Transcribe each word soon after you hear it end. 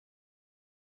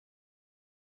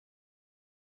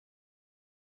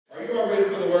Are you all ready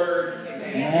for the word?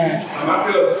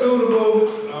 I feel suitable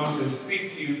to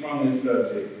speak to you from this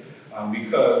subject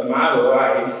because my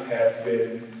life has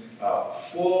been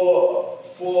full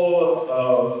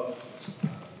of,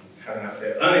 how can I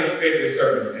say, unexpected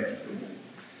circumstances.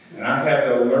 And I've had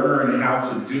to learn how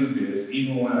to do this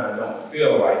even when I don't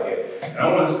feel like it. And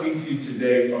I want to speak to you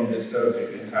today from this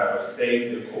subject entitled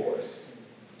Stay the Course.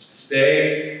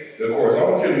 Stay the course. I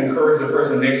want you to encourage the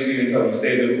person next to you and tell them,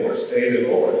 stay the course, stay the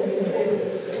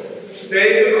course.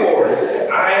 Stay the course.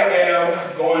 I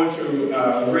am going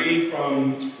to read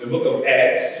from the book of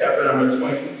Acts, chapter number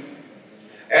 20.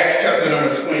 Acts chapter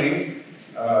number 20,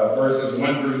 verses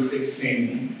 1 through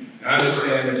 16. I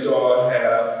understand that you all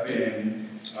have been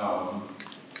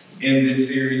in this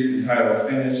series entitled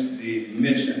Finish the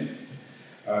Mission.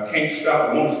 Can't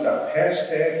stop, won't stop.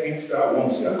 Hashtag can't stop,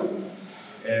 won't stop.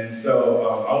 And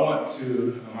so I want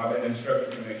to, I've been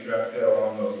instructed to make sure I say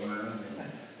along those lines,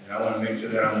 and I want to make sure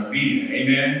that I'm obedient.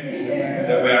 Amen?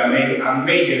 That way I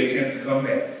may get a chance to come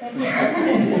back.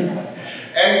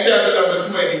 Acts chapter number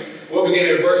 20, we'll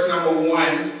begin at verse number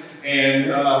 1.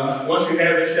 And once you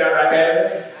have it, shout, I have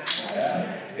it.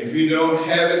 If you don't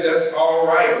have it, that's all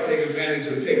right. Take advantage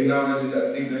of technology.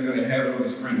 I think they're going to have it on the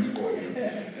screens for you.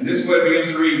 And this is what it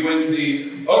begins to read. When the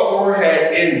uproar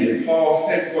had ended, Paul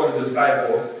sent for the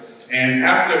disciples, and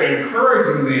after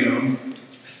encouraging them,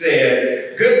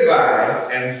 said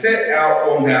goodbye and set out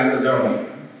for Macedonia.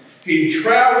 He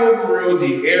traveled through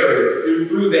the area,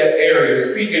 through that area,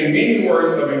 speaking many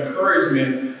words of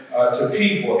encouragement to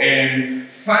people, and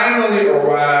finally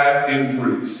arrived in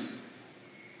Greece,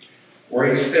 where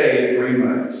he stayed 3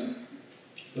 months.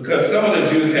 Because some of the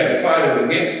Jews had plotted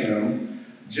against him,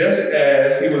 just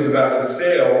as he was about to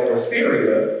sail for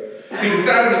Syria, he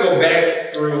decided to go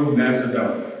back through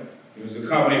Macedonia. He was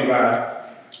accompanied by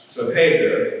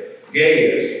Sopater,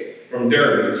 Gaius from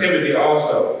Derbe, Timothy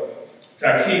also,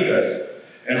 Tychicus,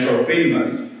 and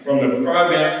Trophimus from the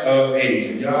province of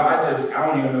Asia. Y'all, I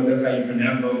don't even know if that's how you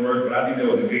pronounce those words, but I think that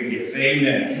was a good gift. Say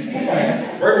amen.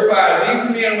 Verse 5,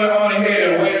 these men went on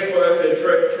ahead and waited for us at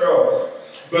Troas.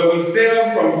 But we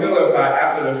sailed from Philippi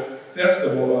after the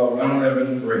festival of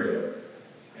unleavened bread.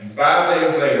 And 5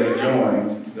 days later, we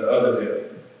joined the others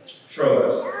at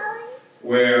Troas,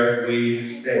 where we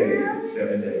stayed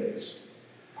 7 days.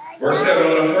 Verse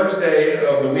 7, on the first day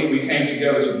of the week, we came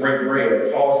together to break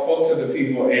bread. Paul spoke to the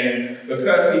people, and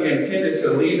because he intended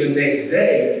to leave the next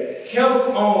day, kept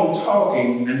on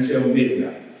talking until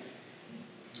midnight.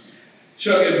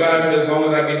 Chuck advised me, as long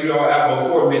as I get you all out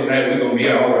before midnight, we're going to be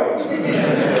all right.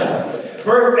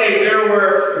 Verse 8, there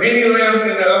were many lamps in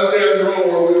the upstairs room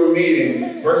where we were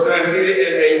meeting. Verse 9, seated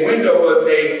in a window was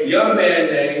a young man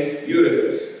named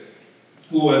Eutychus,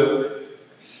 who was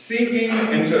sinking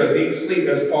into a deep sleep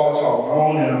as Paul talked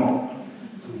on and on.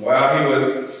 While he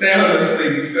was sound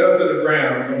asleep, he fell to the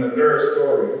ground from the 3rd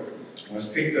story and was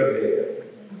picked up dead.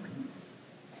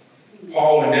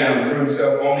 Paul went down and threw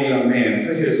himself on the young man,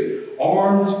 put his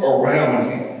arms around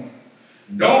him.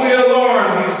 Don't be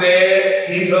alarmed, he said,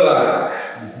 he's alive.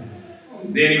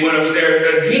 Then he went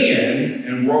upstairs again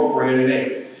and broke bread and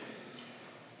ate.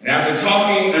 And after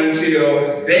talking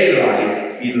until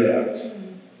daylight, he left.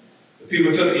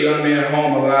 People took the young man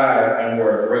home alive and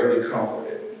were greatly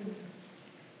comforted.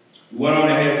 We went on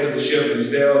ahead to the ship and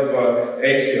sailed for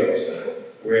Assos,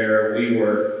 where we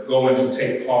were going to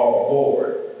take Paul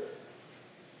aboard.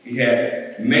 He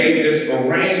had made this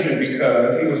arrangement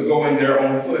because he was going there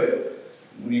on foot.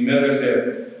 When he met us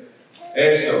at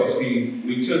Assos,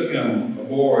 we took him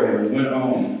aboard and went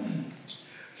on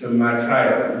to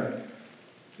Mytilene.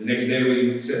 The next day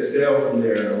we set sail from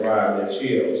there and arrived at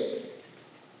Chios.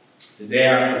 The day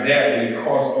after that, we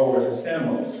crossed over to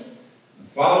Samos. The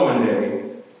following day,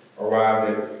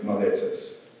 arrived at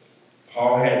Miletus.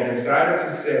 Paul had decided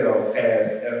to sail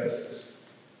past Ephesus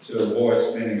to avoid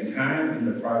spending time in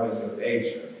the province of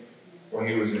Asia, for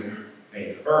he was in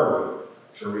a hurry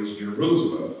to reach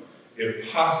Jerusalem,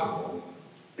 if possible,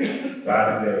 by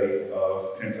the day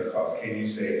of Pentecost. Can you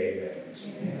say amen?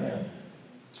 Amen.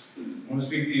 I want to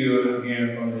speak to you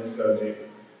again from this subject,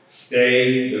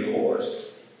 stay the course.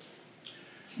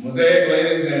 Mosaic,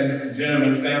 ladies and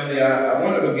gentlemen, family, I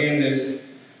want to begin this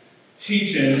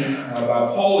teaching by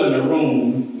polling the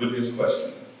room with this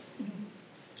question.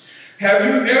 Have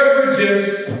you ever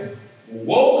just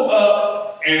woke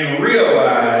up and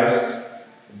realized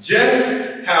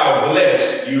just how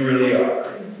blessed you really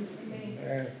are?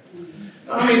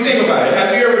 I mean, think about it.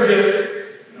 Have you ever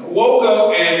just woke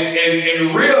up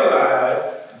and realized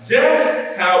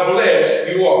just how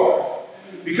blessed you are?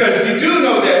 Because you do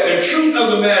know that the the truth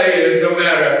of the matter is, no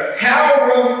matter how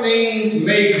rough things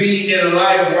may be in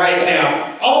life right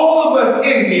now, all of us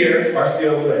in here are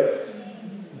still blessed.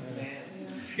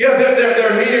 Yeah,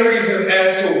 there are many reasons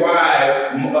as to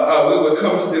why we would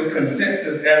come to this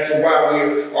consensus as to why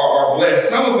we are blessed.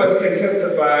 Some of us can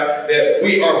testify that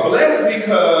we are blessed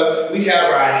because we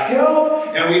have our health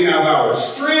and we have our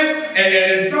strength.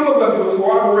 And some of us will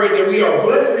corroborate that we are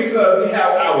blessed because we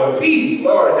have our peace.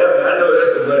 Lord, I know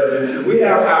that's a blessing. We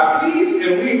have our peace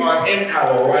and we are in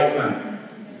our right mind.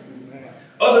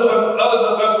 Others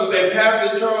of us would say,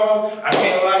 Pastor Charles, I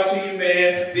can't lie to you,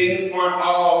 man. Things aren't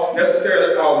all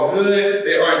necessarily all good.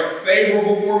 They aren't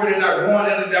favorable for me. They're not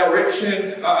going in the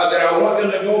direction that I want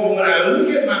them to go. But when I look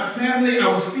at my family,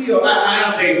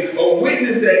 I am a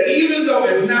witness that even though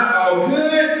it's not all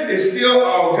good, it's still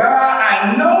all God.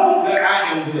 I know that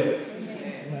I am blessed.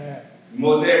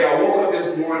 Mosaic, I woke up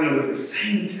this morning with the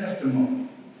same testimony.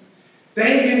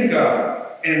 Thanking God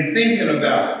and thinking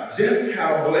about just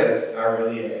how blessed I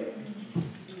really am.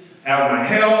 I have my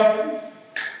health,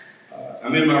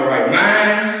 I'm in my right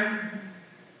mind,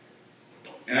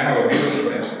 and I have a beautiful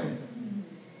family.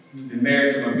 Been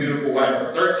married to my beautiful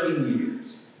wife for 13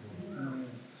 years.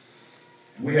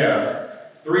 We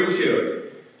have 3 children.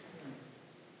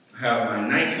 I have my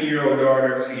 19-year-old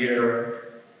daughter, Sierra,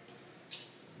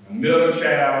 my middle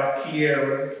child,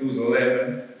 Kiera, who's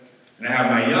 11, and I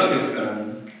have my youngest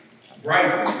son,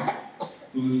 Bryson,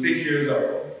 who's 6 years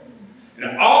old.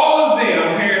 And all of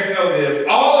them, parents know this,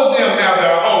 all of them have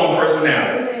their own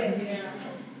personalities.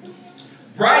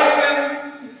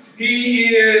 Bryson,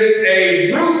 he is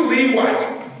a Bruce Lee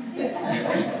watcher,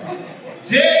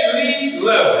 Jet Li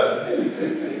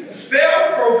lover,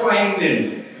 self-proclaimed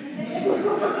ninja.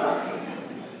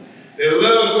 They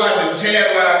love watching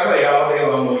Chad Wild Clay all day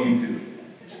long on YouTube.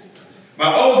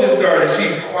 My oldest daughter,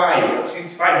 she's quiet,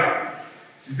 she's feisty.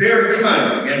 She's very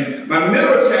cunning. And my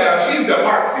middle child, she's the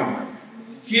artsy one.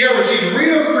 Kiera, she's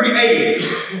real creative.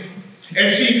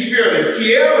 And she's fearless.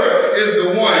 Kiera is the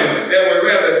one that would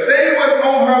rather say what's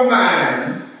on her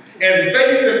mind and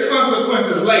face the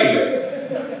consequences later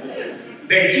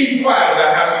than keep quiet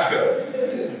about how she feels.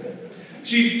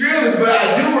 She's fearless, but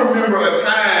I do remember a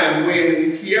time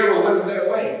when Kiera wasn't that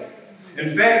way.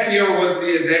 In fact, Kiera was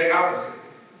the exact opposite.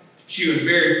 She was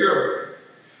very fearful.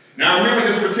 Now, I remember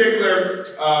this particular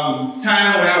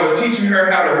time when I was teaching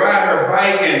her how to ride her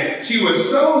bike, and she was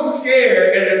so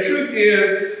scared, and the truth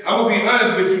is, I'm going to be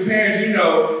honest with you parents, you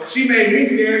know, she made me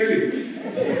scared too.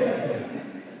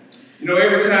 You know,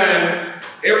 every time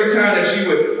that she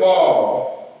would fall,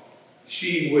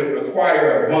 she would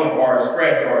acquire a bump or a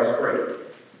scratch or a scrape.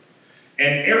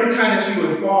 And every time that she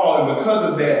would fall, and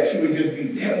because of that, she would just be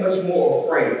that much more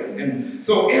afraid. And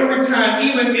so every time,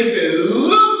 even if it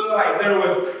looked like there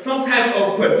was some type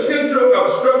of potential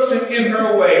obstruction in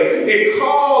her way, it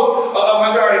caused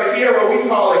my daughter Kiera, we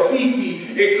call her Kiki,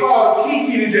 it caused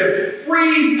Kiki to just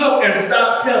freeze up and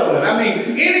stop pedaling. I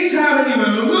mean, anytime it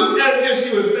even looked as if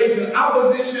she was facing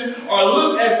opposition or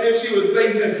looked as if she was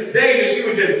facing danger, she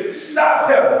would just stop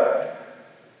pedaling.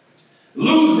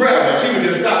 Loose gravel, she would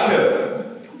just stop pedaling.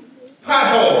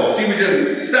 Potholes, she would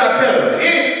just stop pedaling.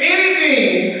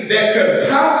 Anything that could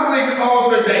possibly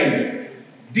cause her danger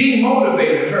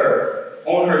demotivated her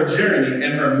on her journey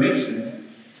and her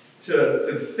mission to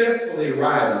successfully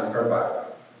ride on her bike.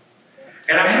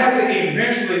 And I had to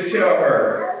eventually tell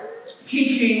her,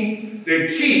 Kiki, the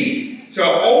key to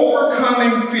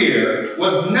overcoming fear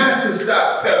was not to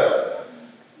stop pedaling.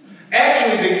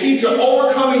 Actually, the key to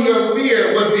overcoming your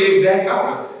fear was the exact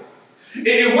opposite.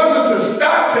 It wasn't to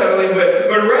stop pedaling,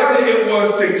 but rather it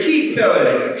was to keep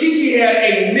pedaling. Kiki had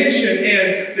a mission,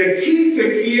 and the key to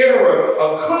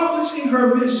Kiera accomplishing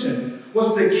her mission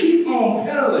was to keep on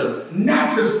pedaling,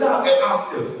 not to stop at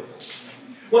obstacles.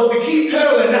 Was to keep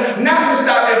pedaling, not to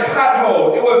stop at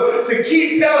potholes. It was to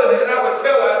keep pedaling, and I would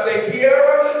tell her, I say,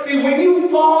 Kiera, see, when you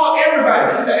fall,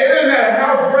 everybody, it doesn't matter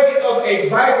how great of a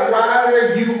bike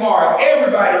rider you are,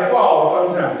 everybody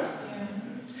falls sometimes.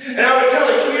 And I would tell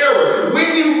her, Kiera,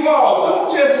 when you fall,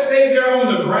 don't just stay there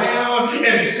on the ground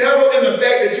and settle in the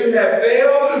fact that you have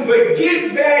failed, but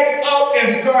get back up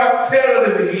and start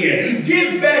pedaling again.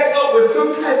 Get back up with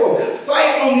some type of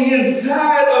fight on the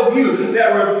inside of you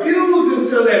that refuses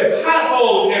to let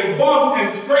potholes and bumps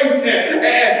and scrapes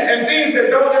and things that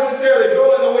don't necessarily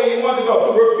go in the way you want to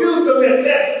go, refuse to let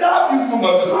that stop you from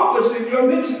accomplishing your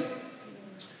mission.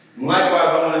 And likewise,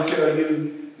 I want to tell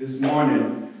you this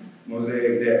morning,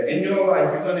 Mosaic, that in your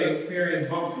life, you're going to experience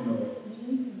bumps in the road.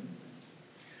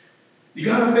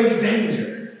 You're going to face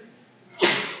danger.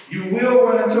 You will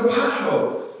run into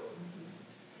potholes.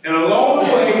 And along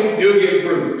the way, you'll get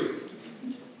bruised.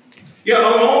 Yeah,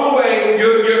 along the way,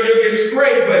 you'll get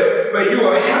scraped, but you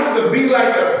will have to be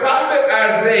like the prophet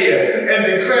Isaiah and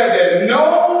declare that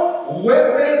no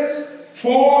weapons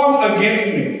formed against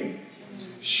me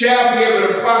shall be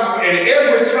able to prosper, and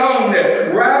every tongue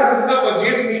that rises up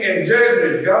against me in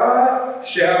judgment, God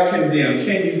shall condemn.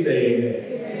 Can you say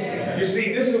amen? Yeah. You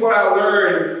see, this is what I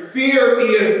learned. Fear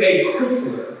is a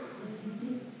crippler.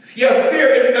 Yeah, fear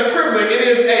is a crippler. It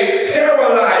is a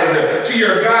paralyzer to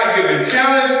your God-given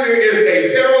talents. Fear is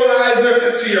a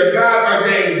paralyzer to your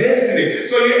God-ordained destiny.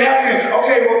 So you're asking,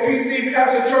 okay, well, PC,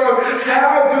 Pastor Charles,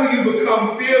 how do you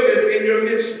become fearless in your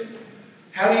mission?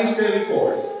 How do you stay the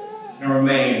course and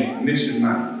remain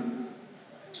mission-minded?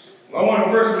 Well, I want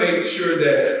to first make sure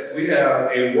that we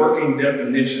have a working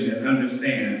definition and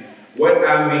understand what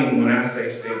I mean when I say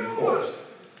stay the course.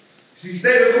 See,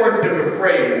 stay the course is a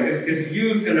phrase. It's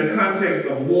used in the context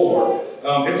of war.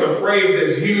 It's a phrase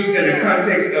that's used in the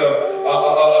context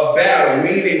of battle,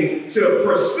 meaning to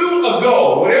pursue a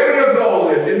goal. Whatever your goal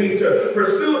is, it means to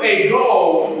pursue a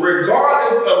goal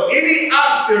regardless of any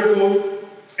obstacles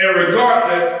and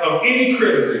regardless of any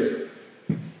criticism.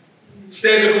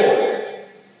 Stay the course.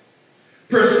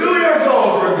 Pursue your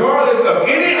goals regardless of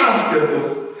any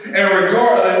obstacles and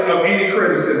regardless of any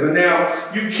criticism.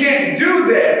 Now, you can't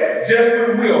do that just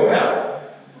with willpower.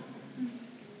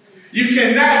 You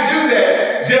cannot do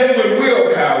that just with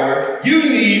willpower. You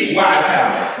need why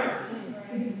power.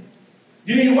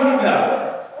 You need why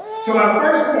power. So my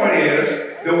first point is,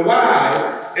 the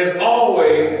why is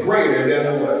always greater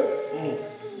than the what.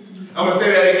 I'm going to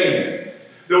say that again.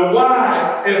 The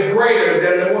why is greater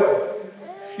than the what.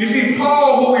 You see,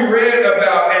 Paul, who we read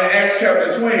about in Acts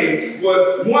chapter 20,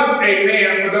 was once a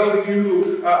man. For those of you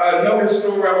who know his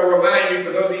story, I will remind you,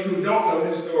 for those of you who don't know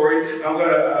his story, I'm going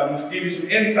to give you some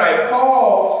insight.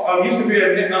 Paul used to be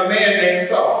a man named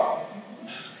Saul.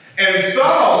 And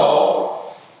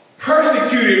Saul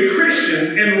persecuted Christians,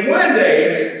 and one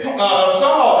day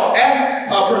Saul asked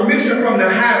permission from the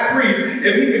high priest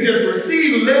if he could just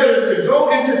receive letters to go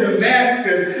into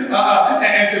Damascus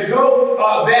and to go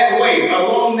that way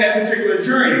along that particular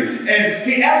journey. And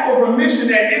he asked for permission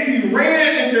that if he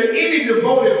ran into any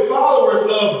devoted followers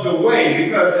of the way,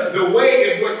 because the way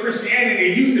is what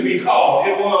Christianity used to be called.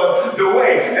 It was the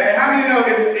way. And how many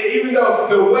know, even though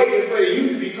the way is what it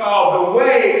used to be called, the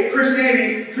way,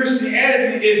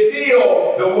 Christianity is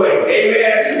still the way.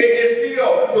 Amen. It is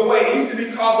still the way. It used to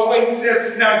be called the way. He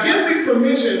says, now give me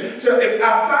permission to, if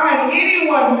I find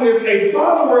anyone who is a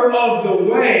follower of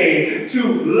the way, to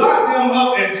lock them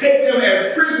up and take them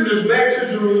as prisoners back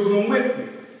to Jerusalem with me.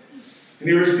 And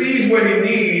he receives what he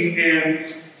needs,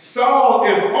 and Saul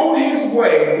is on his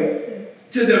way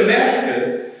to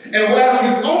Damascus. And while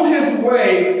he's on his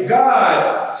way,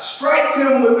 God strikes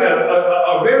him with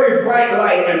a very bright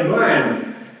light and blinds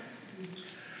him.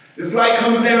 This light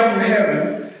comes down from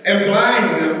heaven and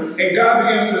blinds him, and God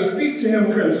begins to speak to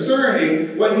him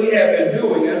concerning what he had been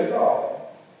doing as Saul.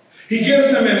 He gives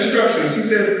him instructions. He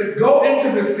says, go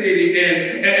into the city,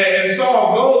 and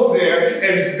Saul goes there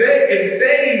and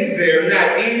stays there,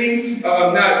 not eating,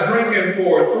 not drinking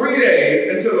for 3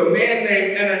 days until a man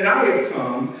named Ananias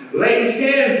comes, lays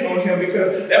hands on him,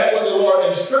 because that's what the Lord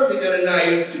instructed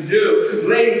Ananias to do,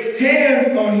 lays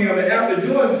hands on him, and after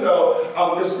doing so,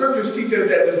 the scriptures teach us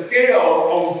that the scales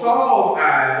on Saul's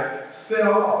eyes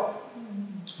fell off,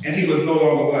 and he was no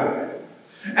longer blind.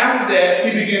 After that,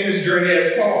 he began his journey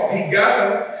as Paul. He got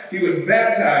up, he was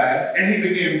baptized, and he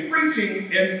began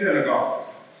preaching in synagogues.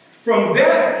 From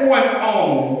that point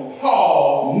on,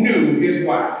 Paul knew his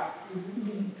why.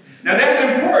 Now that's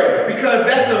important, because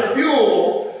that's the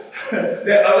fuel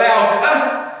that allows us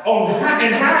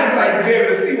in hindsight to be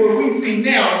able to see what we see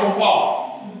now from Paul.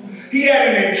 He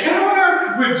had an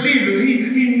encounter with Jesus.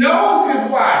 He knows his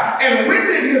why. And when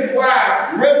did his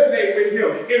why resonate with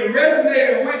him? It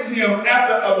resonated with him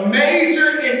after a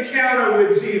major encounter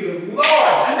with Jesus.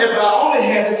 Lord, if I only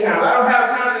had the time. I don't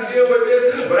have time to deal with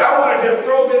this, but I want to just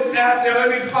throw this out there. Let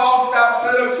me pause, stop,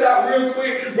 set up shop real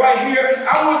quick right here.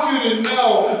 I want you to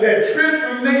know that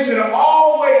transformation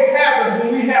always happens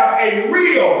when we have a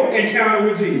real encounter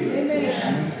with Jesus.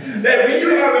 Amen. That when you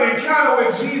have an encounter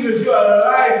with Jesus, your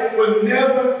life will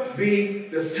never be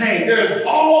the same. There's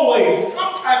always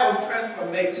some type of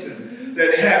transformation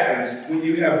that happens when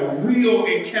you have a real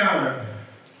encounter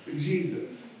with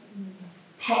Jesus.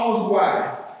 Paul's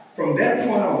why, from that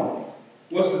point on,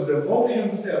 was to devote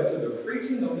himself to the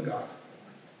preaching of the gospel.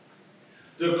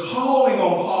 The calling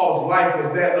on Paul's life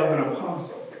was that of an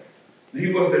apostle.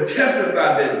 He was to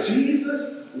testify that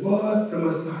Jesus was the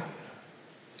Messiah.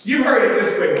 You've heard it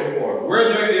this way before. Where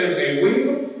there is a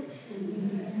will,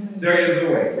 there is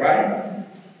a way, right?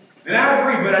 And I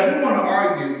agree, but I do want to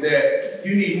argue that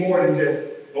you need more than just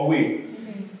a will.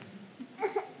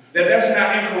 That's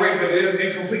not incorrect, but it is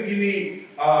incomplete. You need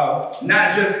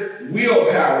not just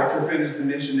willpower to finish the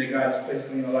mission that God has placed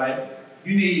in your life.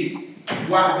 You need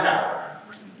why power.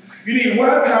 You need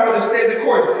why power to stay the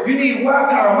course. You need why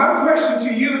power. My question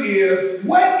to you is,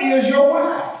 what is your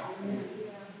why?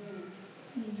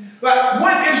 Like,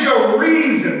 what is your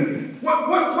reason?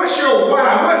 What's your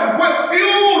why? What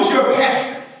fuels your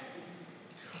passion?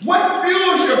 What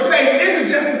fuels your faith? Isn't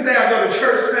just to say I go to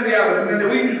church Sunday after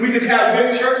Sunday. We just have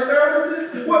big church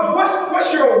services.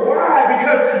 What's your why?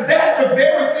 Because that's the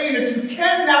very thing that you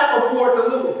cannot afford to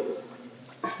lose.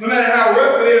 No matter how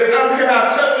rough it is, I don't care how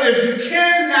tough it is, you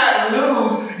cannot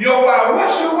lose your why.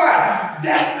 What's your why?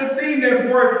 That's the thing that's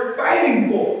worth fighting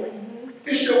for.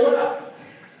 It's your why.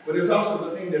 But it's also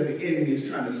the thing that the enemy is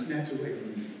trying to snatch away from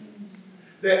you.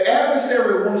 The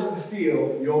adversary wants to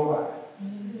steal your why.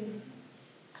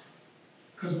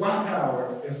 Because why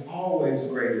power is always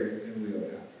greater than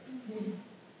willpower.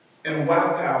 And why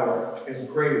power is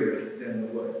greater than the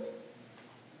what.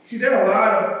 See, there are a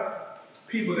lot of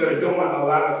people that are doing a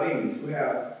lot of things who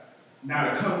have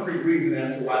not a concrete reason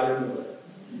as to why they're doing it.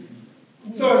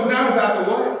 So it's not about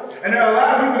the what. And there are a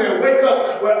lot of people that wake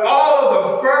up with all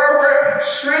of the fervor,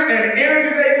 strength, and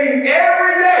energy they need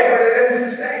every day, but it doesn't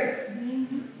sustain it.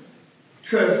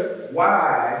 Because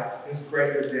why is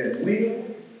greater than will.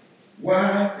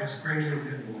 Why is greater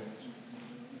than what.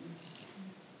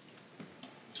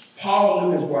 Paul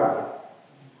knew his why.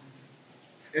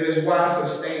 And his why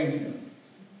sustains him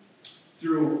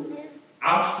through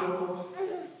obstacles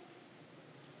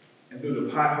and through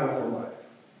the potholes of life.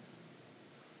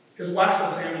 His why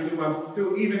sustains him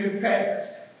through even his past.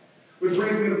 Which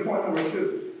brings me to point number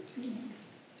 2.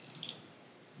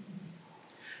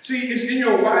 See, it's in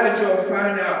your why that you'll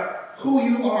find out who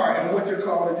you are and what you're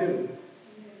called to do.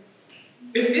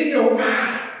 It's in your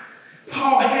why.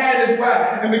 Paul had his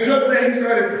why. And because of that, he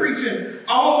started preaching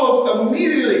almost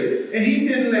immediately. And he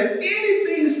didn't let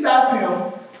anything stop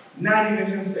him, not even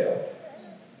himself.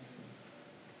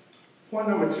 Point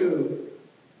number 2,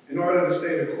 in order to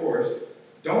stay the course,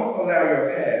 don't allow your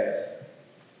past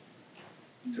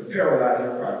to paralyze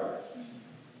your progress.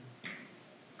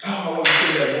 Oh, I want to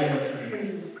say that one more time.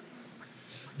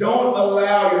 Don't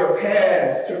allow your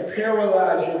past to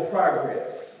paralyze your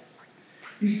progress.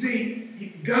 You see,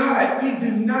 God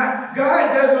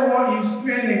doesn't want you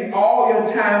spending all your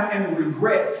time in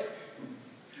regret.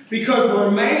 Because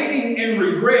remaining in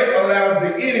regret allows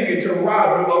the enemy to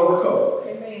rob you of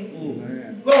recovery.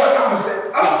 Amen. Lord, I'm going to say,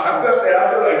 I felt that. I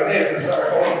feel like dancing. Sorry.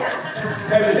 Hold on.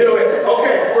 Had to do it.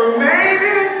 Okay.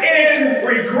 Remaining in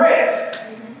regret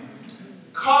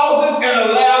causes and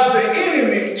allows the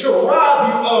enemy to rob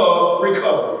you of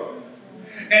recovery.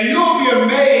 And you'll be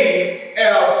amazed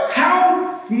at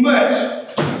how much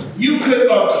you could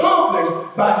accomplish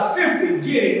by simply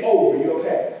getting over your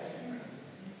past.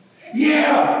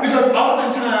 Yeah, because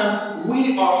oftentimes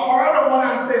we are harder on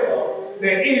ourselves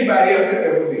than anybody else could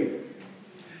ever be.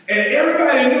 And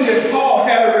everybody knew that Paul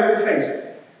had a reputation.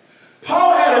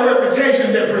 Paul had a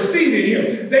reputation that preceded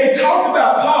him. They talked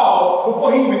about Paul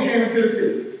before he even came into the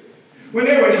city. When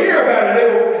they would hear about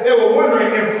it, they were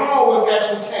wondering if Paul was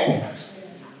actually changed.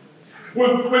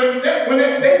 When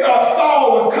they thought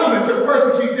Saul was coming to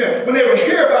persecute them, when they would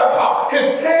hear about Paul,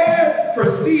 his past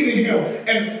preceded him.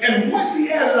 And once he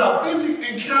had an authentic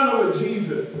encounter with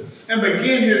Jesus and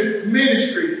began his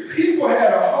ministry, people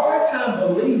had a hard time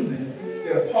believing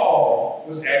that Paul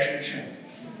was actually changed.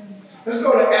 Let's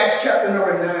go to Acts chapter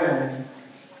number 9,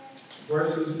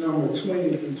 verses number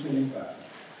 20 through 25.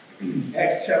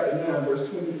 Acts chapter 9, verse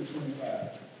 20 through 25.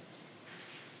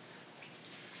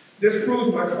 This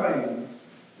proves my claim.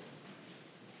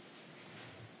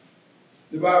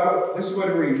 The Bible, this is what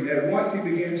it reads. At once he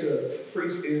began to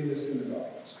preach in the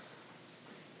synagogues.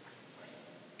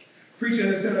 Preach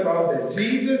in the synagogues that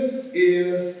Jesus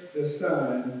is the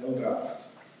Son of God.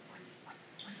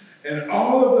 And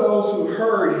all of those who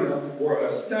heard him were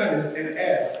astonished and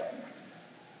asked,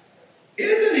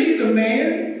 "Isn't he the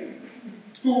man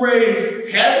who raised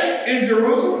havoc in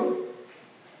Jerusalem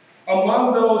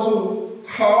among those who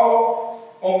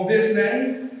call on this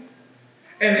name?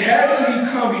 And hasn't he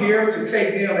come here to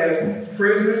take them as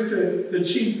prisoners to the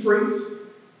chief priests?"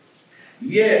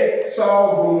 Yet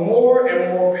Saul grew more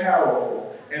and more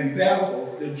powerful and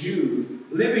baffled the Jews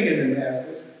living in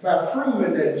Damascus by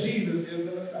proving that Jesus is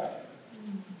the Messiah.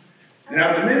 And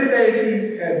after many days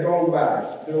he had gone by,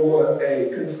 there was a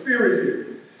conspiracy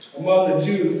among the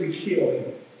Jews to kill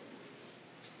him.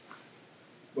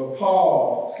 But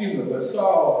Saul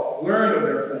learned of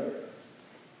their plan.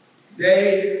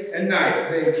 They and night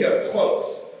they kept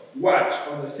close watch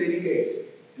on the city gates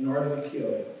in order to kill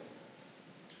him.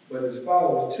 But his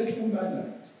followers took him by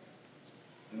night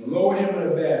and lowered him in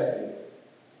a basket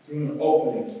through an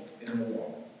opening in the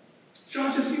wall. Did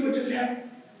y'all just see what just happened?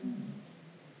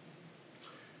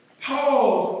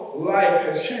 Paul's life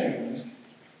has changed.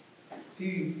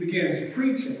 He begins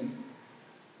preaching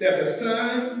that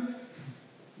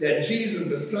Jesus,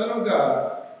 the Son of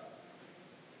God,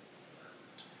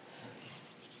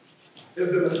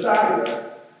 is the Messiah.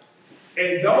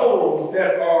 And those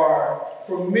that are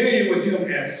familiar with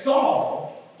him as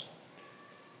Saul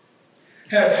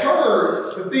has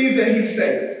heard the things that he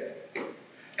said.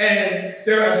 And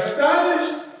they're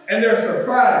astonished and they're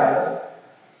surprised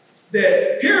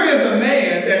that here is a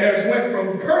man that has went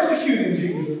from persecuting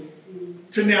Jesus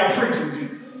to now preaching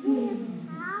Jesus.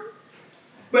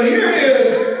 But here's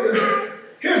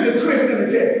the twist in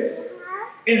the text.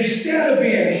 Instead of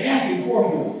being happy for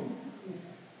him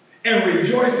and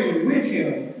rejoicing with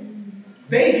him,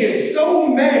 they get so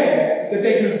mad that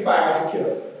they conspire to kill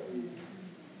him.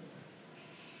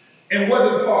 And what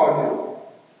does Paul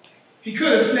do? He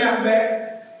could have snapped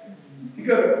back. He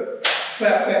could have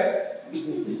clapped back.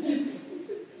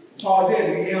 Paul did,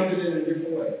 and he handled it in a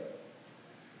different way.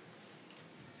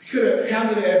 He could have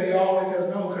handled it as he always has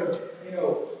known, because, you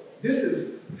know, this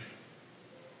is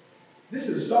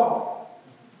Saul.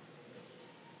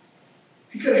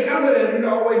 He could have handled it as he'd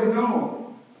always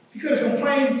known. He could have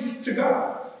complained to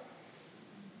God,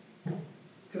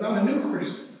 because I'm a new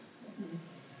Christian,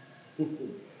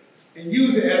 and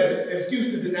use it as an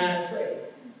excuse to deny his faith.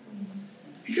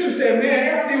 He could have said, man,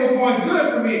 everything was going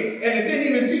good for me, and it didn't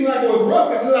even seem like it was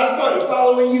rough until I started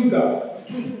following you, God.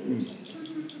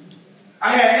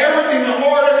 I had everything in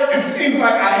order, and it seems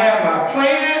like I had my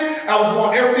plan.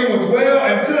 Everything was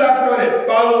well until I started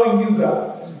following you,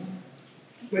 God.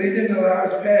 But he didn't allow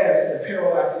his past to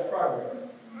paralyze his progress.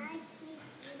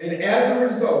 And as a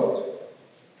result,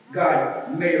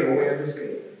 God made a way of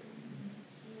escape.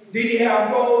 Did he have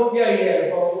foes? Yeah, he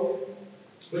had foes.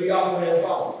 But he also had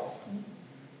followers.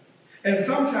 And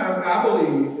sometimes I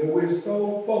believe that we're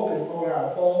so focused on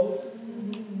our foes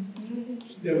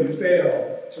that we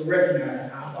fail to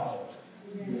recognize our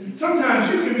followers.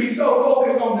 Sometimes you can be so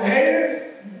focused on the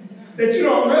haters that you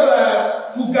don't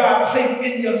realize who God placed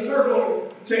in your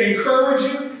circle to encourage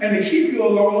you and to keep you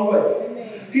along the way.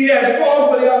 He has foes,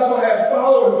 but he also has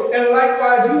followers. And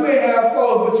likewise, you may have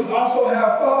foes, but you also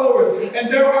have followers. And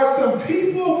there are some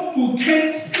people who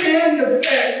can't stand the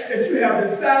fact that you have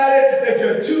decided that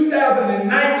your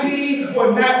 2019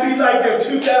 will not be like your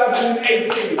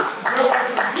 2018. There are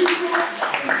some people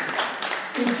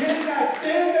who cannot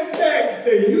stand the fact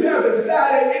that you have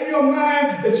decided in your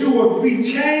mind that you will be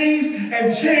changed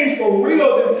and changed for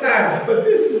real this time. But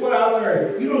this is what I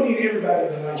learned. You don't need everybody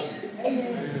to like you.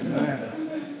 Amen.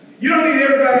 You don't need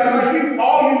everybody to like you.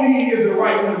 All you need is the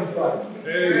right ones to like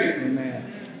you.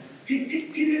 Amen. He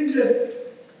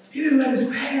didn't let his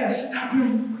past stop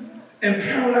him and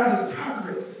paralyze his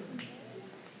progress.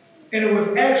 And it was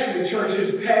actually, church,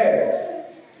 his past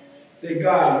that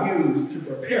God used to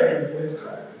prepare him for his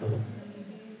calling.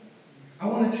 I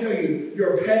want to tell you,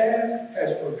 your past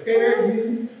has prepared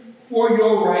you for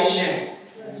your right now.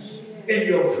 And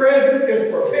your present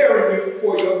is preparing you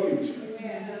for your future.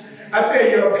 I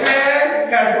said your past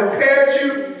has prepared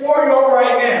you for your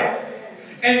right now.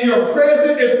 And your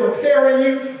present is preparing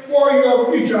you for your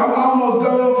future. I'm almost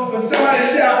going, but somebody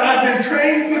shout, I've been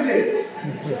trained for this.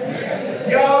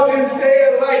 Y'all didn't say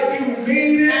it like you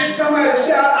mean it. Somebody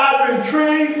shout, I've been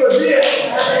trained for this.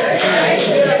 It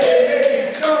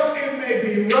may be tough, it may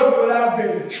be rough, but I've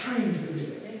been trained for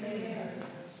this.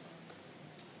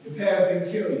 Your past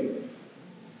didn't kill you.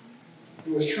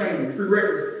 It was training,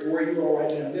 prerequisite for where you are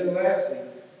right now. Then lastly,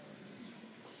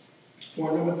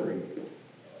 point number 3.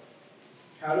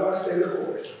 How do I stay the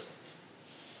course?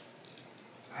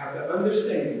 I have to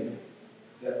understand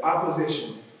that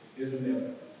opposition is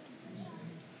inevitable.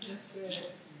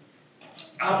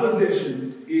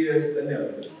 Opposition is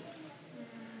inevitable.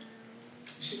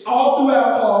 All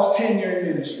throughout Paul's 10-year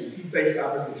ministry, he faced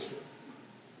opposition.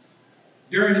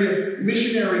 During his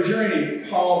missionary journey,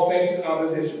 Paul faced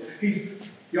opposition.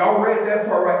 Y'all read that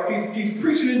part, right? He's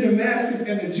preaching in Damascus,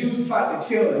 and the Jews plot to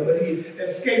kill him, but he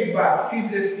escapes by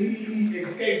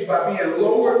being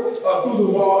lowered through the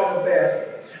wall in a basket.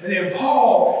 And then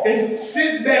Paul is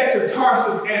sent back to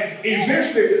Tarsus, and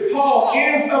eventually Paul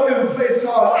ends up in a place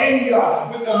called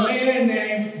Antioch with a man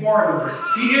named Barnabas.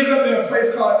 He ends up in a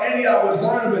place called Antioch with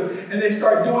Barnabas, and they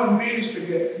start doing ministry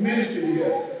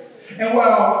together. And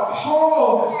while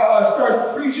Paul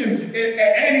starts preaching at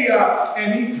Antioch,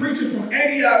 and he preaches from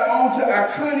Antioch on to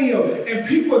Iconium, and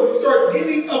people start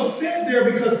getting upset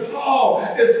there because Paul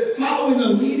is following the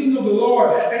leading of the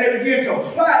Lord, and they begin to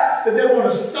plot that they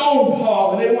want to stone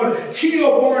Paul, and they want to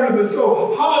kill Barnabas.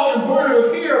 So Paul and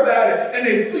Barnabas hear about it, and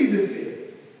they flee the city.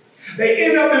 They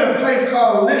end up in a place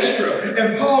called Lystra,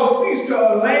 and Paul speaks to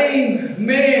a lame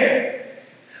man.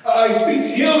 He speaks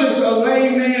healing to a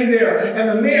lame man there, and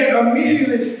the man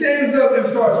immediately stands up and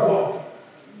starts walking.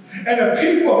 And the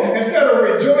people, instead of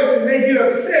rejoicing, they get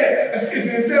upset.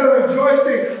 Instead of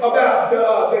rejoicing about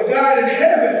the God in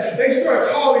heaven, they start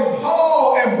calling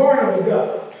Paul and Barnabas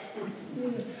God.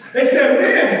 They said,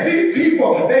 man, these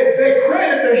people, they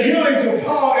credit the healing to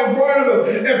Paul and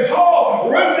Barnabas. And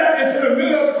Paul runs out into the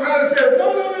middle of the crowd and says,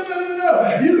 no.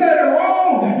 You got it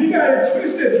wrong. You got it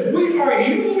twisted. We are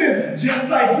humans just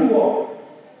like you are.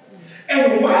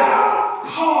 And while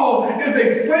Paul is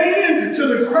explaining to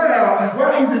the crowd,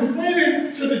 while he's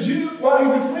explaining to the Jews, while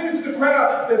he's explaining to the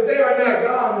crowd that they are not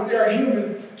gods, that they are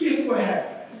human, guess what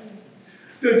happens?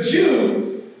 The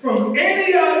Jews from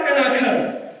Antioch and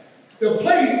Iconium, the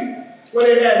place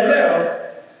where they had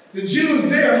left, the Jews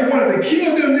there who wanted to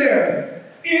kill them there,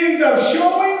 ends up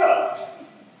showing up.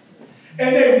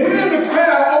 And they win the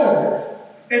crowd over,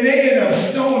 and they end up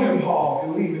stoning Paul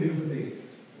and leaving him for dead.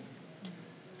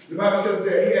 The Bible says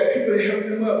that he had people that helped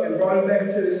him up and brought him back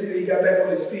into the city. He got back on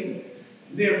his feet.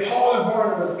 Then Paul and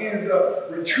Barnabas ends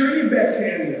up returning back to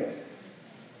Antioch.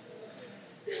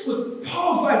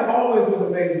 Paul's life always was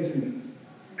amazing to me,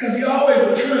 because he always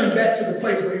returned back to the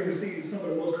place where he received some of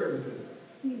the most criticism.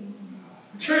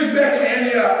 Returns back to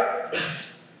Antioch,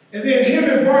 and then him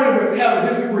and Barnabas have a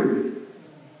disagreement.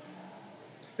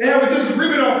 They have a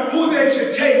disagreement on who they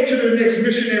should take to their next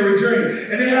missionary journey.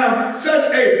 And they have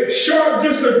such a sharp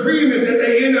disagreement that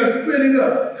they end up splitting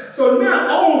up. So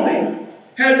not only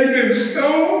has he been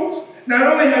stoned,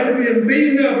 not only has he been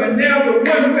beaten up, but now the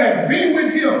one who has been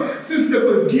with him since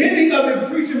the beginning of his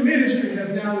preaching ministry has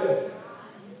now left him.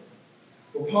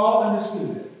 But Paul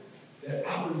understood that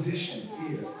opposition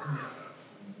is inevitable.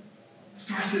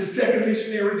 Starts his second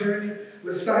missionary journey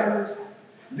with Silas.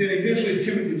 Then eventually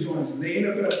Timothy joins him. They end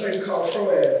up in a place called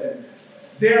Troas. And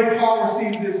there Paul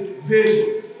receives this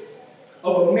vision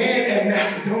of a man in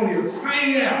Macedonia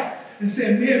crying out and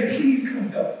saying, man, please come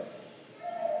help us.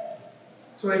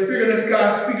 So they figure that's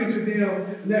God speaking to them,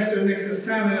 and that's their next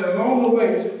assignment. And along the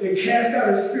way, they cast out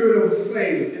the spirit of a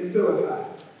slave in Philippi.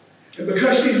 And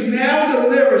because she's now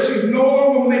delivered, she's no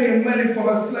longer making money for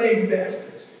her slave masters.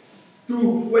 Through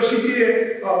what she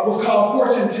did was called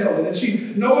fortune telling. And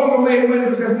she no longer made money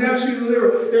because now she's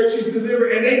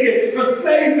delivered, and her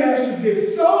slave masters get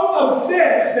so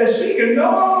upset that she can no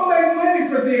longer make money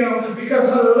for them because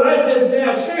her life has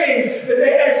now changed, that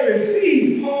they actually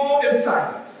seize Paul and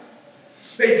Silas.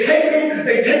 They take them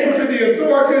to the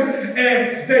authorities,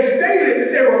 and they stated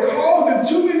that they were causing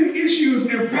too many issues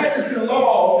and practicing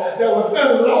laws that was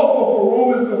unlawful for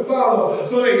Romans to follow.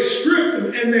 So they stripped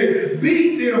them, and they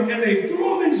beat them, and they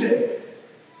threw them in jail.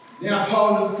 Now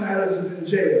Paul and Silas is in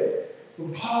jail.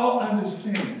 But Paul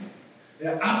understands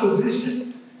that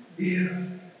opposition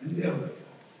is inevitable.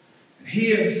 And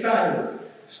he and Silas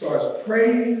starts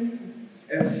praying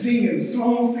and singing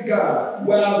songs to God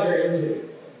while they're in jail.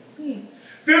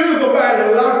 Physical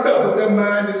body locked up, but their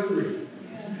mind is free.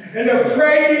 And they're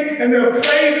praying and they're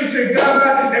praising to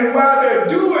God, and while they're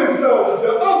doing so,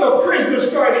 the other prisoners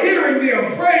start hearing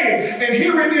them praying and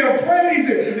hearing them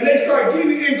praising, and they start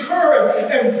getting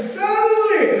encouraged, and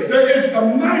suddenly there is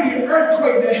a mighty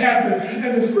earthquake that happens,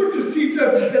 and the scriptures teach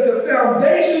us that the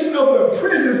foundations of the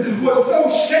prisons were so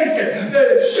shaken that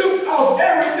it shook off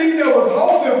everything that was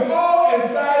holding Paul and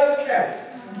Silas captive.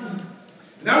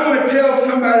 And I want to tell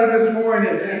somebody this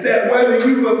morning that whether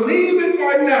you believe it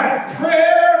or not,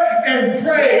 prayer and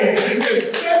praise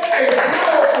is such a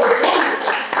powerful tool.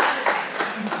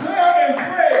 Prayer and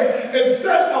praise is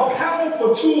such a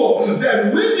powerful tool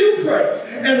that when you pray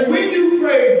and when you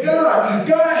praise God,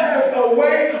 God has a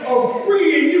way of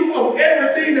freeing you of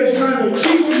everything that's trying to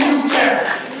keep you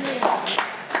captive.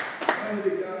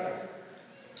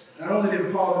 Not only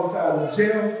did Paul and Silas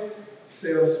jail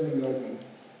cells swing open,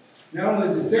 not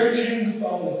only did their chains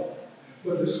fall off,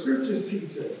 but the scriptures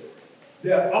teach us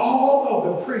that all of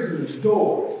the prisoners'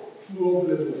 doors flew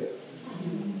open as well.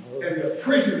 And the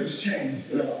prisoners' chains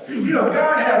fell off. You know,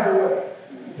 God has a way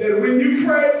that when you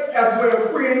pray, has a way of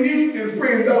freeing you and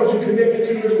freeing those you connected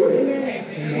to as well.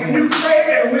 When you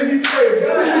pray and when you pray,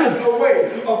 God has a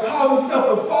way of causing stuff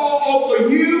to fall off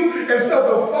of you and stuff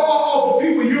to fall off of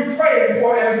people you're praying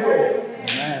for as well.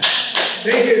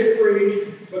 They get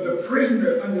free, but the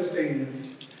prisoner understands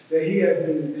that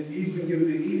he's been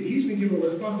given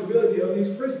responsibility of these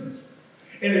prisoners.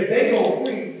 And if they go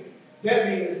free, that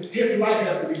means his life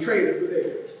has to be traded for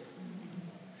theirs.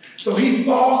 So he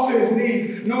falls to his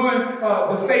knees, knowing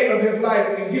the fate of his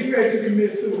life, and gets ready to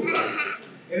commit suicide.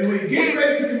 And when he gets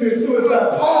ready to commit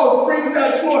suicide, Paul screams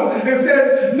out to him and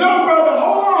says, "No, brother,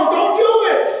 hold on, don't do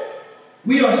it.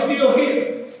 We are still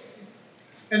here."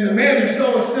 And the man is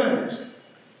so astonished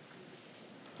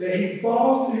that he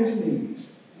falls to his knees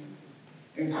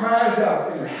and cries out,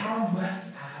 saying, "How must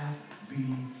I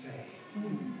be saved?"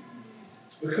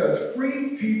 Because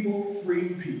free people, free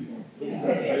people. Lord,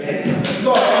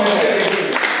 I'm going to say it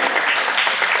again.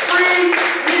 Free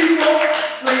people,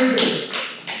 free people.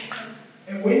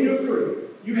 And when you're free,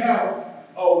 you have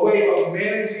a way of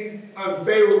managing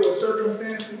unfavorable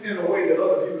circumstances in a way that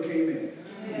other people can't manage.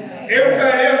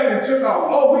 Everybody else then took off.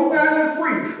 Oh, we finally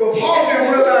free. But Paul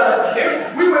didn't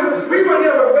realize we were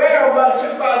never bound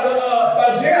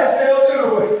by jail cells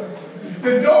anyway.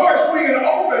 The door swinging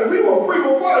open. We were free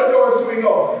before the door swing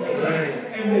open.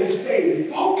 And they stayed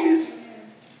focused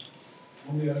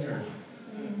on their assignment.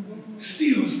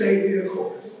 Still stayed their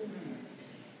course.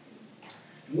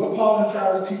 And what Paul and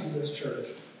Silas teaches us, church,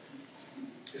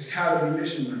 is how to be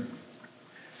mission-minded.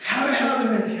 How to have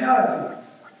the mentality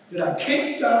that I can't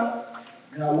stop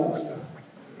and I won't stop.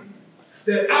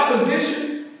 That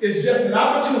opposition is just an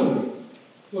opportunity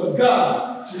for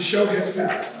God to show his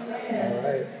power. All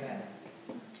right.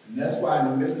 And that's why in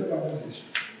the midst of opposition,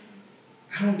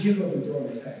 I don't give up and throw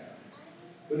in the towel.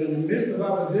 But in the midst of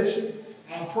opposition,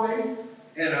 I pray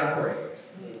and I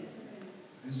praise.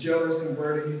 As Joe is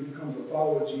converted, he becomes a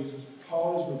follower of Jesus.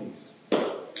 Paul is released.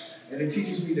 And it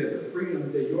teaches me that your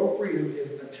freedom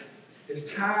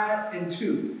is tied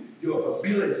into your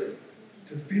ability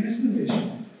to finish the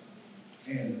mission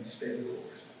and stay the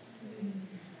course.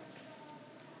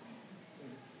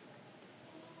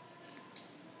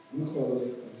 I'm going to close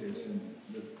with this, and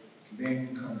the band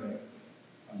can come back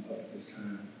up at this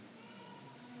time.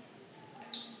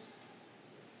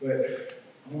 But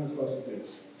I want to close with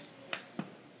this.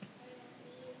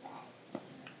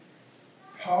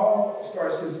 Paul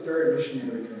starts his third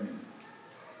missionary journey.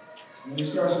 When he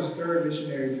starts his third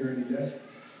missionary journey, that's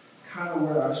kind of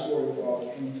where our story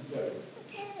falls into place.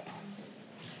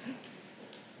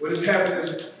 What has happened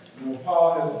is,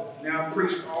 Paul has now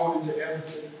preached on into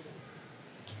Ephesus.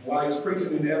 While he's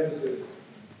preaching in Ephesus,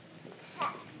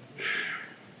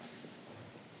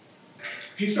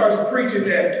 he starts preaching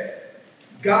that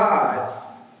gods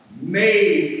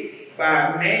made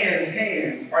by man's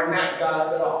hands are not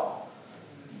gods at all.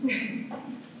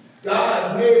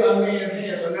 Gods made by man's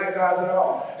hands are not gods at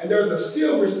all. And there's a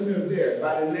silversmith there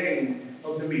by the name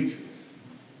of Demetrius.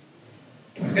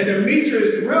 And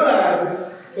Demetrius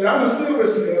realizes that I'm a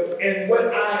silversmith, and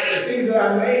the things that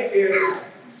I make is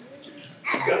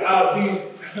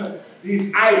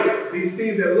these idols, these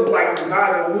things that look like the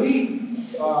God that we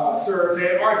serve,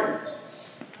 they're arguments.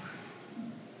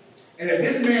 And if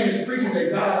this man is preaching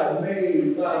that God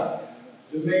made by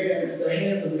the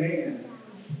hands of man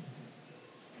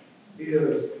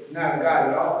is not a God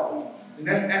at all, then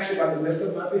that's actually about to mess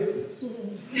up my business.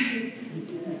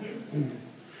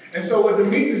 And so what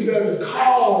Demetrius does is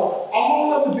call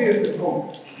all of the business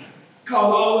owners.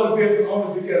 Call all of the business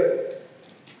owners together.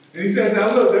 And he says,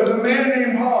 now look, there's a man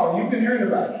named Paul. You've been hearing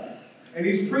about him. And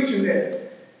he's preaching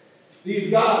that these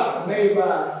gods made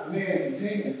by man's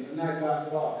hands are not gods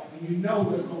at all. And you know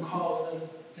that's going to cause us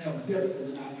to have a deficit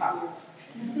in our pockets.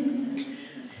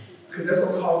 Because that's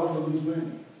going to cause us to lose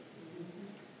money.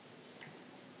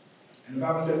 And the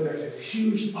Bible says there's this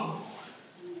huge uproar.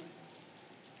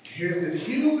 Here's this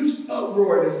huge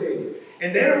uproar in the city.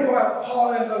 And then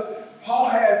Paul has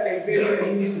a vision that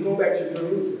he needs to go back to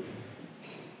Jerusalem.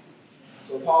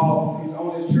 So Paul, he's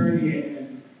on his journey,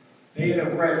 and they end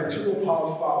up grabbing two of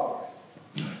Paul's followers.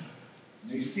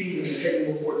 And they seize him and take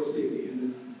him before the city.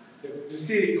 And the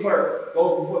city clerk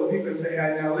goes before the people and says,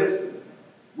 hey, now listen,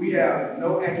 we have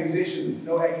no accusations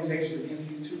against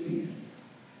these two men.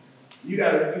 You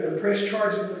got to either press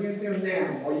charges against them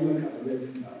now, or you're going to have to let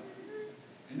them go.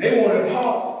 And they wanted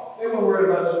Paul. They weren't worried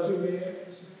about those two men.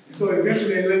 And so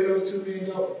eventually they let those two men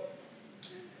go.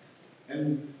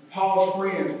 And Paul's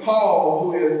friends, Paul,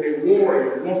 who is a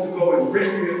warrior, wants to go and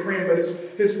rescue his friend, but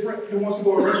his friend who wants to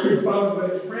go and rescue his father, but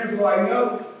his friends are like,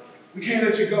 no, we can't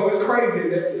let you go. It's crazy,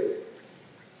 that's it.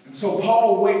 And so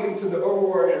Paul waits until the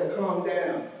uproar has calmed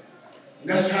down. And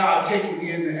that's how our text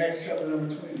begins in Acts chapter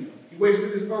number 20. He waits till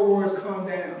this uproar has calmed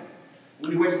down.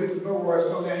 When he waits till this uproar has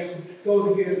calmed down, he goes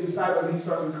and gets his disciples and he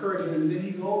starts encouraging them, and then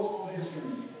he goes on his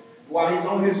journey. While he's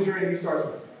on his journey, he starts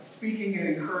speaking and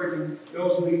encouraging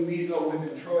those who he meet over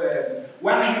in Troas. And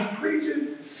while he's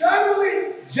preaching,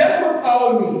 suddenly, just what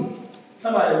Paul needs,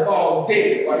 somebody falls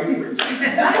dead while he's preaching.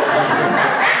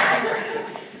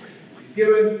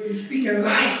 He's speaking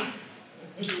life.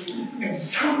 And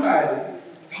somebody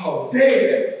falls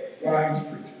dead while he's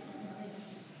preaching.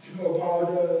 You know what Paul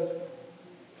does?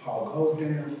 Paul goes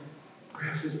down,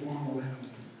 grabs his arm around him.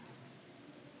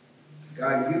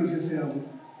 God uses him,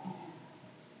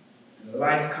 and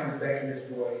life comes back in this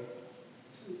boy,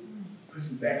 puts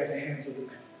him back in the hands of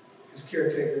his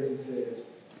caretakers and says,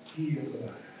 he is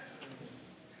alive.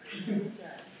 And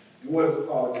what does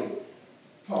Paul do?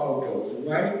 Paul goes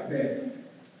right back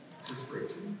to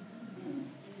scripture.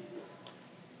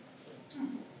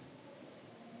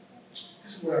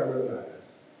 This is what I realized.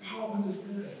 Paul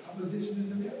understood opposition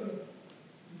is inevitable.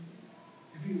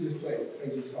 If you just play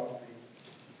just softly,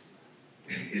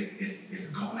 it's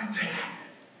going to happen.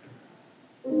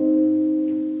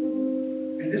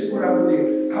 And this is what I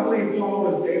believe. I believe Paul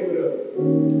was able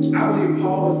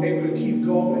to keep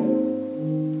going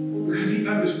because he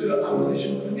understood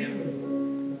opposition was inevitable.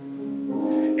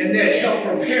 And that helped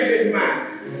prepare his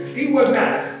mind. He was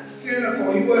not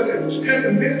cynical, he wasn't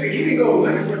pessimistic, he didn't go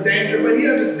looking for danger, but he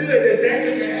understood that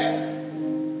danger can happen.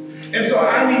 And so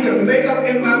I need to make up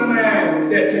in my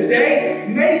mind that today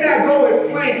may not go as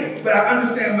planned, but I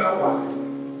understand my why.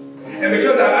 And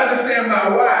because I understand my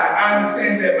why, I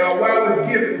understand that my why was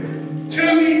given to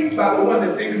me by the one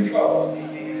that's in control.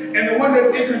 And the one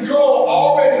that's in control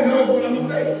already knows what I'm going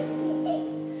to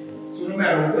face. So no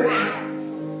matter what happens,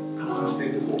 I'm going to stay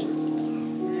the course.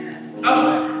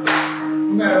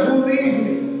 No matter who leads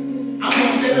me, I'm going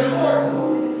to stay the course.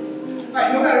 Like,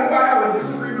 no matter who I have a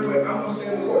disagreement with, I'm going to stay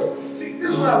the course. See, this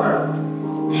is what I learned.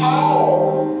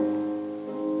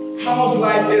 Paul's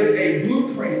life is a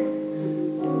blueprint.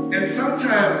 And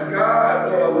sometimes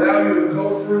God will allow you to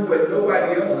go through what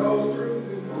nobody else goes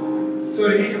through so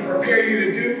that he can prepare you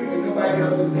to do what nobody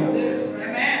else has done.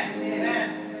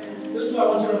 Amen. So this is what I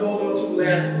want you to hold on to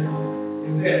lastly,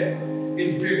 is that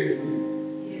it's bigger than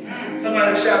you.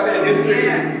 Somebody shout that, it's bigger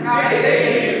than you.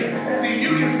 See, you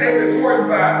can stay the course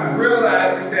by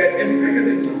realizing that it's bigger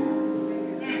than you.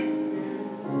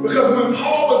 Because when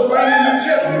Paul was writing the New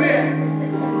Testament,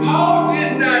 Paul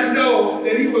did not know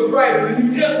that he was writing the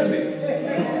New Testament.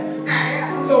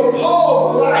 So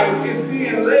Paul's life is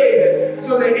being led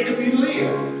so that it can be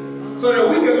lived. So that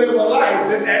we can live a life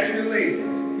that's actually lived.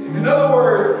 In other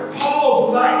words,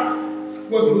 Paul's life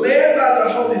was led by the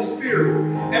Holy Spirit.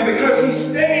 And because he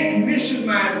stayed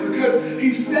mission-minded, because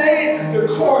he stayed the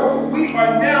course, we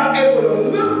are now able to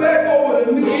look back over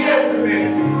the New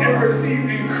Testament and receive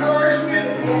encouragement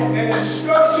and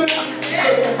instruction to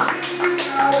continue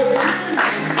our journey.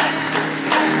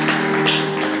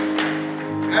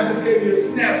 I just gave you a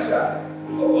snapshot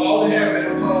of all that happened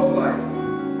in Paul's life.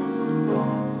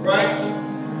 Right?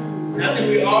 And I think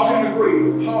we all can agree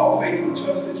with Paul facing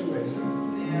tough situations.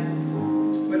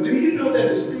 But do you know that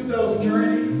it's through those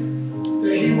journeys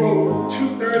that he wrote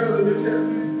 2/3 of the New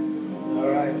Testament? All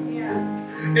right.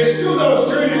 Yeah. It's through those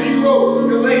journeys he wrote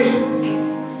Galatians.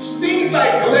 Things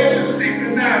like Galatians 6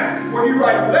 and 9, where he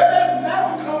writes, let us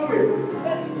not become weary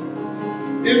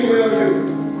in well-doing.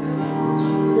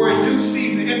 For in due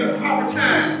season, in the proper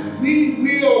time, we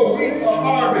will reap a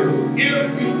harvest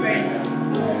if we faint not.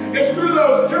 It's through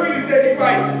those journeys that he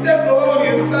writes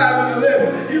Thessalonians 5 and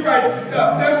 11. He writes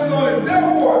Thessalonians,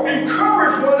 therefore,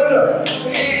 encourage one another.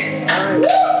 Yeah.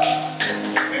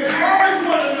 Encourage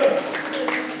one another.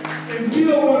 And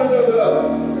build one another up.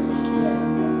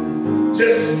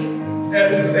 Just as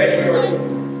in fact you are.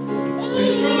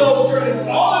 It's through those journeys,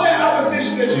 all of that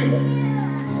opposition that you,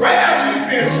 right after he's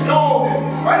been stoned, and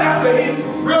right after he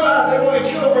realized they want to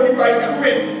kill him, where he writes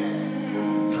Corinthians.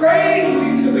 Praise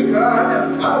be to the God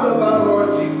and Father of our Lord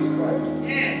Jesus Christ.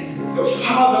 Yes. The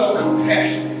Father of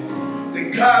compassion, the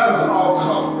God of all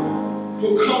comfort, who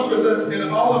comforts us in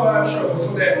all of our troubles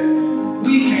so that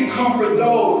we can comfort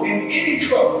those in any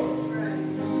trouble.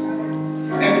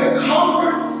 And the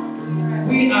comfort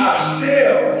we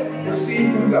ourselves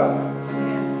receive from God.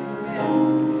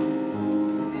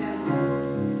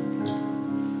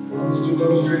 It's to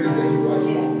those journeys that he writes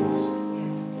Romans.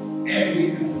 And we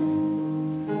know.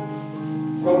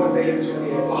 Romans 8 and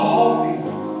 28. All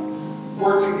things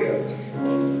work together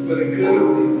for the good of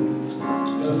them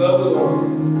that love the Lord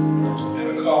and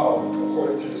are called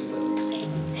according to his purpose.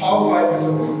 Paul's life is a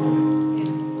blueprint.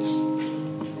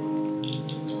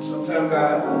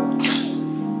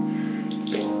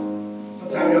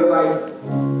 Sometimes your life,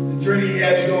 the journey he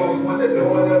has you on is one that no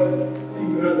one else